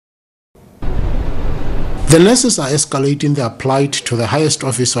The nurses are escalating their plight to the highest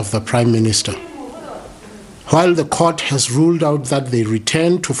office of the Prime Minister. While the court has ruled out that they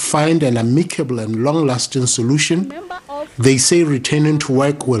return to find an amicable and long-lasting solution, they say returning to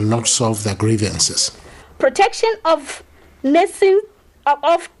work will not solve their grievances. Protection of nursing,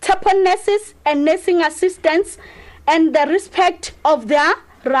 of TAPON nurses and nursing assistants, and the respect of their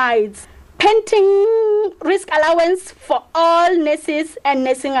rights. Pending risk allowance for all nurses and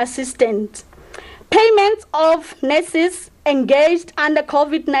nursing assistants. Payments of nurses engaged under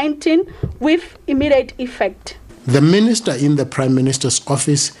COVID-19 with immediate effect. The minister in the Prime Minister's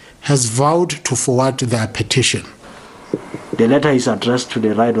office has vowed to forward their petition. The letter is addressed to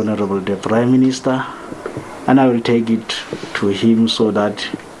the Right Honourable the Prime Minister, and I will take it to him so that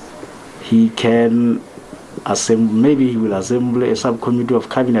he can assemble, maybe he will assemble a subcommittee of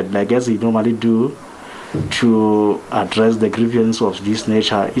cabinet like as he normally do to address the grievance of this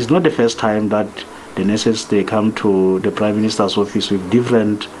nature. It's not the first time that the nurses, they come to the Prime Minister's office with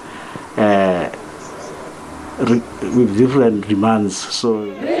different demands. So,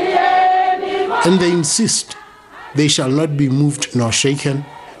 and they insist they shall not be moved nor shaken,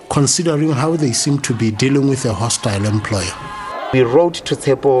 considering how they seem to be dealing with a hostile employer. We wrote to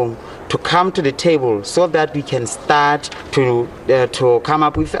TAPON to come to the table so that we can start to come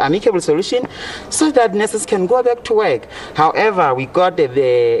up with an amicable solution so that nurses can go back to work. However, we got a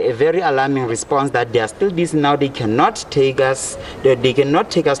very alarming response that they are still busy now. They cannot take us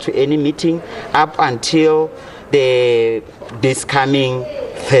to any meeting up until this coming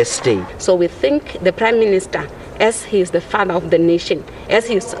Thursday. So we think the Prime Minister, as he is the father of the nation, as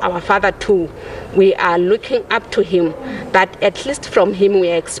he is our father too, we are looking up to him, that at least from him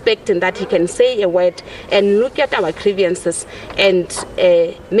we are expecting that he can say a word and look at our grievances and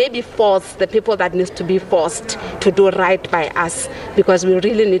maybe force the people that needs to be forced to do right by us, because we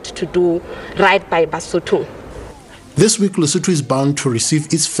really need to do right by Basotho. This week, Lesotho is bound to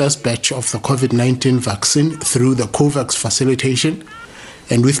receive its first batch of the COVID-19 vaccine through the COVAX facilitation.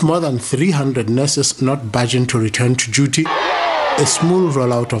 And with more than 300 nurses not budging to return to duty, a small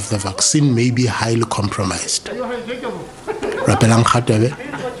rollout of the vaccine may be highly compromised. Rapelang Khatebe,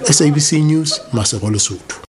 SABC News, Masego, Lesotho.